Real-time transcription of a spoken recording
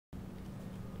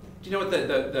Do you know what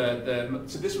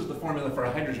so this was the formula for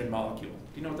a hydrogen molecule.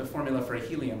 Do you know what the formula for a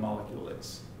helium molecule is?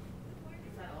 Is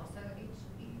that also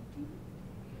He2?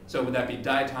 So would that be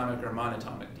diatomic or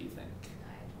monatomic, do you think?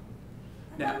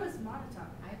 Diatomic. I thought it was monotonic.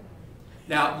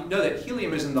 Now, you know that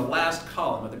helium is in the last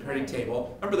column of the periodic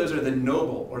table. Remember, those are the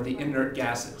noble or the inert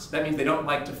gases. That means they don't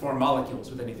like to form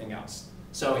molecules with anything else.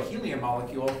 So a helium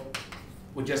molecule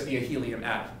would just be a helium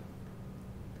atom.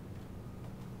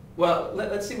 Well,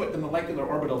 let's see what the molecular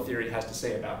orbital theory has to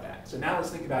say about that. So now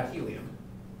let's think about helium.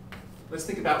 Let's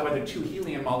think about whether two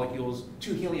helium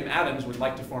atoms would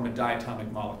like to form a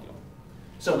diatomic molecule.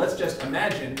 So let's just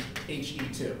imagine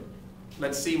He2.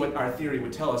 Let's see what our theory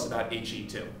would tell us about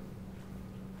He2.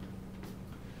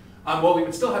 Well, we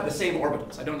would still have the same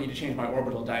orbitals. I don't need to change my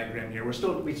orbital diagram here. We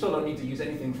still don't need to use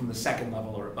anything from the second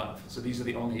level or above. So these are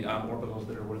the only orbitals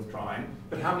that are worth drawing.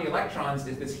 But how many electrons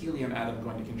is this helium atom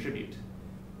going to contribute?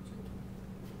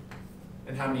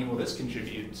 And how many will this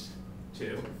contribute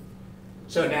to?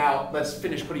 So now let's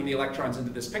finish putting the electrons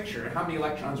into this picture. How many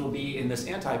electrons will be in this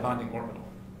antibonding orbital?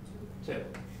 2.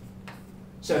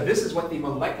 So this is what the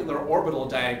molecular orbital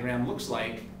diagram looks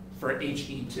like for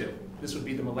He2. This would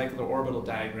be the molecular orbital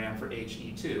diagram for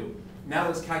He2. Now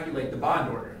let's calculate the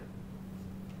bond order.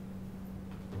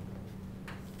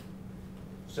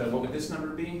 So what would this number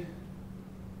be?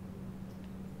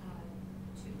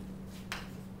 2.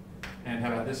 And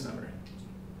how about this number?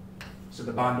 So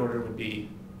the bond order would be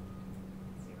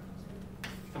 0.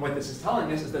 And what this is telling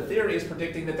us is the theory is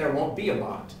predicting that there won't be a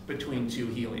bond between two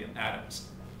helium atoms,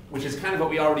 which is kind of what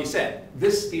we already said.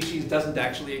 This species doesn't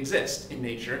actually exist in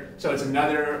nature, so it's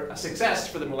another success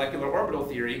for the molecular orbital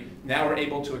theory. Now we're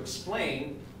able to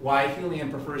explain why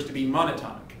helium prefers to be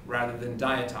monotonic rather than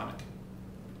diatomic.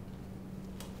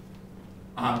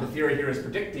 The theory here is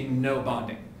predicting no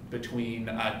bonding between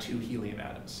two helium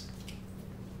atoms.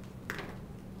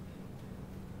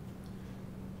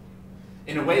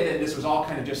 In a way, then, this was all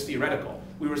kind of just theoretical.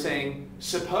 We were saying,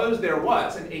 suppose there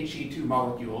was an He2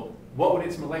 molecule, what would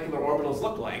its molecular orbitals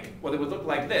look like? Well, it would look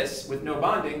like this with no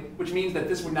bonding, which means that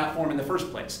this would not form in the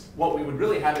first place. What we would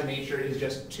really have in nature is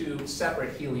just two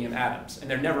separate helium atoms, and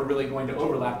they're never really going to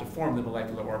overlap to form the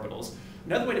molecular orbitals.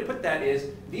 Another way to put that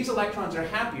is, these electrons are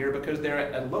happier because they're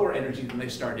at a lower energy than they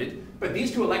started, but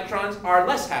these two electrons are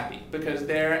less happy because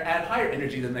they're at higher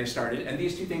energy than they started, and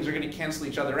these two things are going to cancel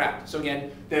each other out. So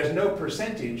again, there's no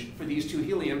percentage for these two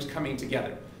heliums coming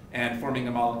together and forming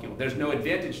a molecule. There's no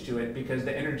advantage to it because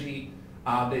the energy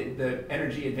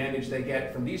advantage they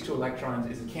get from these two electrons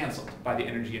is canceled by the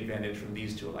energy advantage from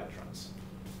these two electrons.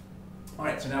 All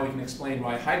right, so now we can explain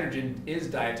why hydrogen is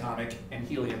diatomic and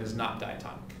helium is not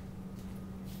diatomic.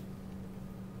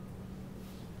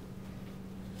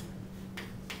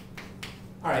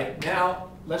 All right, now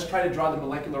let's try to draw the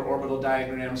molecular orbital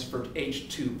diagrams for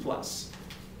H2+.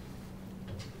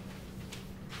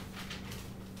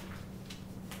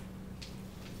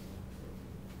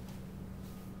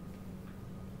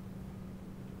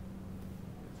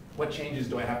 What changes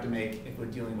do I have to make if we're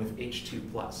dealing with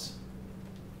H2+?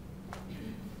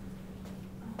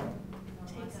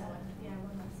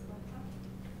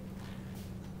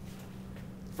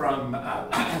 From,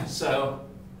 so,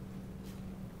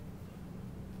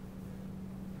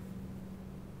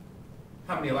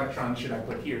 how many electrons should I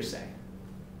put here, say?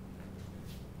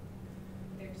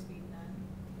 There'd just be none.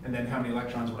 And then how many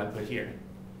electrons would I put here?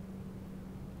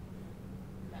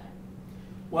 None.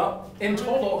 Well, in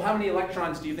total, how many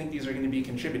electrons do you think these are going to be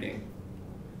contributing?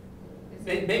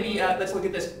 Maybe let's look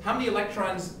at this. How many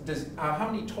electrons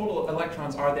how many total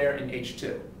electrons are there in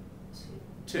H2?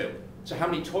 2. So how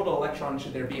many total electrons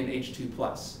should there be in H2+?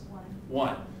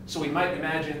 1. So we might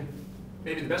imagine,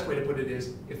 maybe the best way to put it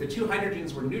is, if the two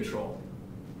hydrogens were neutral,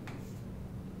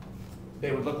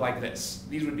 they would look like this.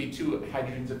 These would be two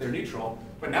hydrogens if they're neutral,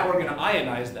 but now we're going to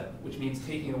ionize them, which means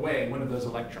taking away one of those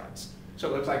electrons. So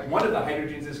it looks like one of the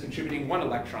hydrogens is contributing 1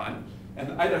 electron, and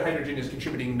the other hydrogen is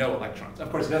contributing no electrons.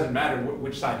 Of course, it doesn't matter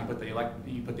which side you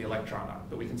put the electron on,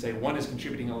 but we can say one is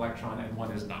contributing an electron and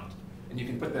one is not. And you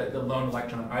can put the lone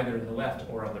electron either in the left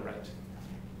or on the right.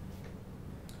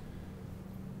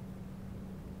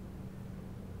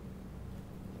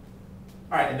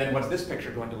 All right, and then what's this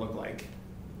picture going to look like?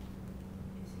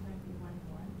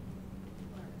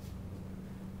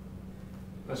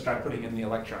 Let's try putting in the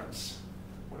electrons.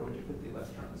 Where would you put the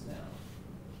electrons now?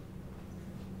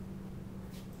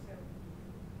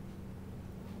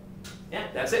 Yeah,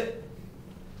 that's it.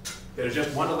 There's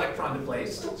just 1 electron to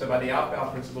place, so by the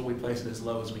Aufbau principle, we place it as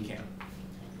low as we can.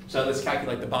 So let's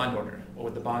calculate the bond order. What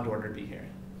would the bond order be here?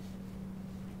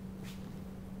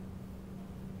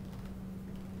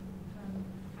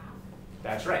 Half.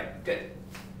 That's right, good.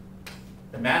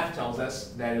 The math tells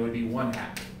us that it would be 1/2.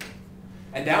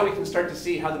 And now we can start to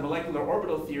see how the molecular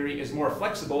orbital theory is more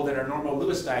flexible than our normal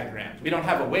Lewis diagrams. We don't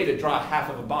have a way to draw half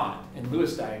of a bond in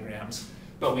Lewis diagrams,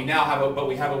 but we now have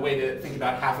a way to think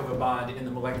about half of a bond in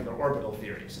the molecular orbital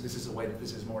theory. So this is a way that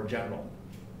this is more general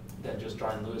than just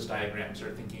drawing Lewis diagrams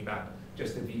or thinking about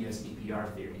just the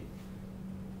VS-EPR theory.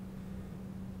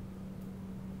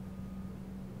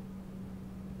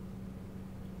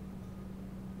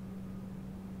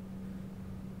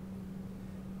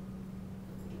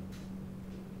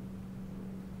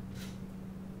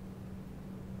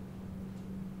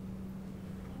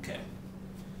 Okay.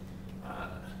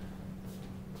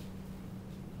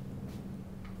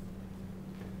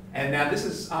 And now this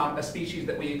is a species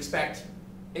that we expect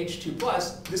H2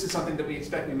 plus. This is something that we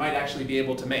expect we might actually be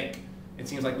able to make. It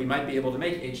seems like we might be able to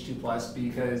make H2 plus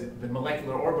because the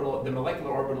molecular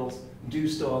orbitals do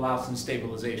still allow some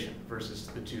stabilization versus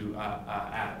the two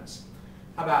atoms.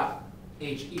 How about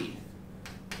He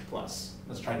plus?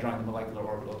 Let's try drawing the molecular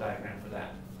orbital diagram for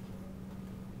that.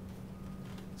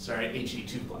 Sorry,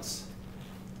 He2 plus.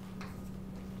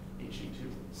 He2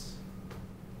 plus.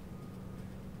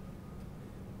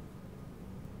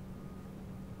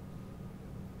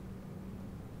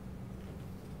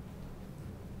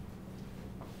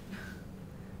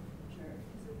 Sure. It's gonna have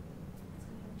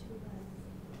 2 legs.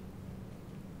 So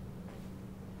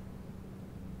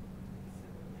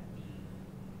would that be 1?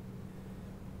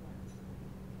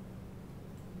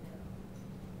 No.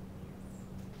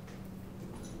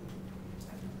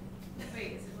 Yes.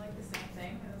 Wait, is it like the same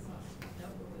thing?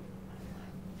 Nope.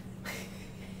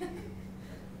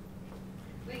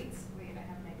 Wait, I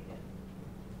have an idea.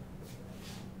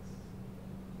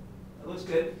 That looks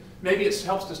good. Maybe it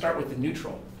helps to start with the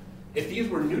neutral. If these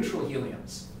were neutral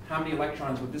heliums, how many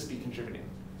electrons would this be contributing?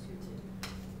 2,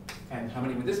 2. And how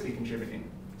many would this be contributing?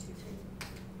 2, 2.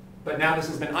 But now this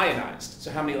has been ionized,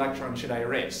 so how many electrons should I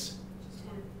erase? 2.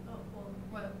 Oh,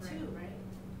 well, 2, right?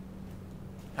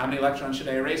 How many electrons should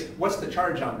I erase? What's the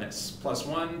charge on this?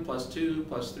 +1, +2,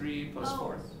 +3,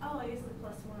 +4? Oh, I guess the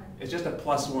 +1. It's just a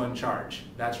 +1 charge.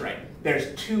 That's right.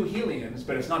 There's 2 heliums,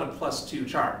 but it's not a +2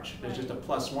 charge. There's just a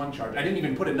 +1 charge. I didn't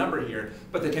even put a number here,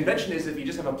 but the convention is if you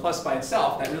just have a plus by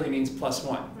itself, that really means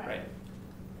 +1, right?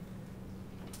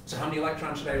 So how many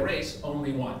electrons should I erase?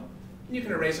 Only 1. And you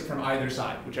can erase it from either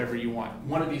side, whichever you want.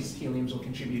 One of these heliums will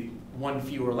contribute 1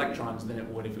 fewer electrons than it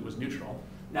would if it was neutral.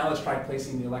 Now let's try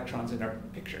placing the electrons in our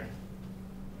picture.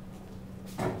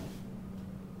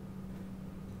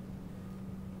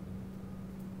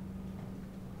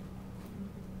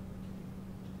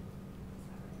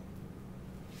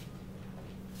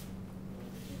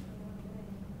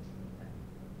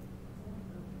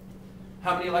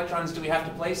 How many electrons do we have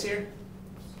to place here?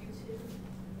 2.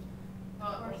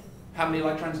 How many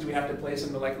electrons do we have to place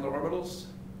in molecular orbitals?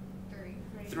 3.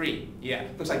 3. Yeah,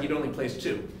 looks like you'd only place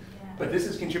 2. But this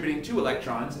is contributing 2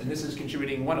 electrons, and this is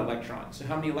contributing 1 electron. So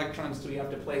how many electrons do we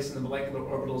have to place in the molecular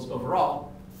orbitals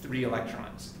overall? 3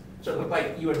 electrons. So it looked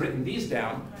like you had written these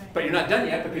down, but you're not done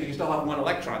yet because you still have 1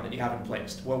 electron that you haven't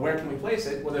placed. Well, where can we place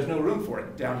it? Well, there's no room for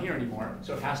it down here anymore,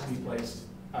 so it has to be placed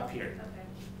up here. Okay.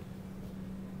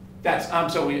 That's,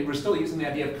 so we're still using the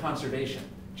idea of conservation.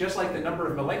 Just like the number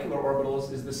of molecular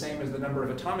orbitals is the same as the number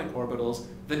of atomic orbitals,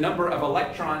 the number of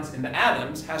electrons in the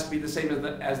atoms has to be the same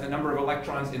as the number of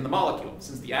electrons in the molecule.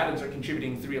 Since the atoms are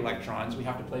contributing 3 electrons, we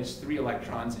have to place 3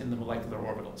 electrons in the molecular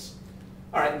orbitals.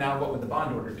 All right, now what would the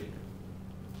bond order be?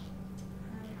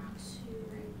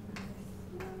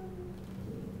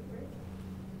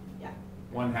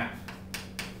 1/2,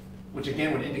 which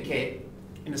again would indicate,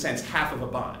 in a sense, half of a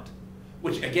bond,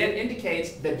 which again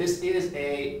indicates that this is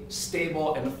a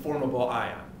stable and formable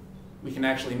ion. We can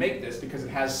actually make this because it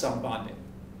has some bonding.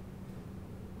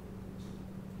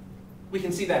 We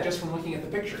can see that just from looking at the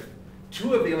picture.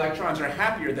 2 of the electrons are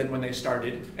happier than when they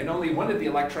started, and only 1 of the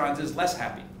electrons is less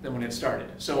happy than when it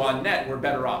started. So on net, we're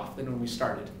better off than when we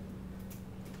started.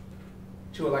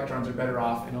 2 electrons are better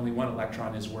off, and only 1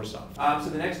 electron is worse off. So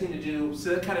the next thing to do, so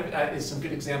that kind of is some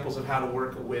good examples of how to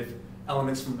work with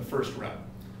elements from the first row.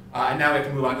 And now we have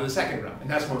to move on to the second row. And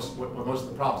that's what most of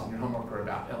the problems in your homework are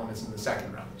about, elements in the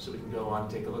second row. So we can go on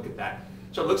and take a look at that.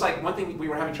 So it looks like one thing we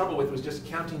were having trouble with was just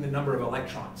counting the number of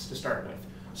electrons to start with.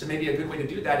 So maybe a good way to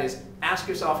do that is ask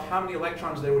yourself how many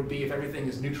electrons there would be if everything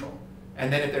is neutral.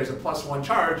 And then if there's a +1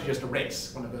 charge, you just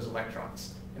erase one of those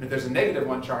electrons. And if there's a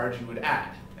 -1 charge, you would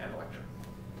add.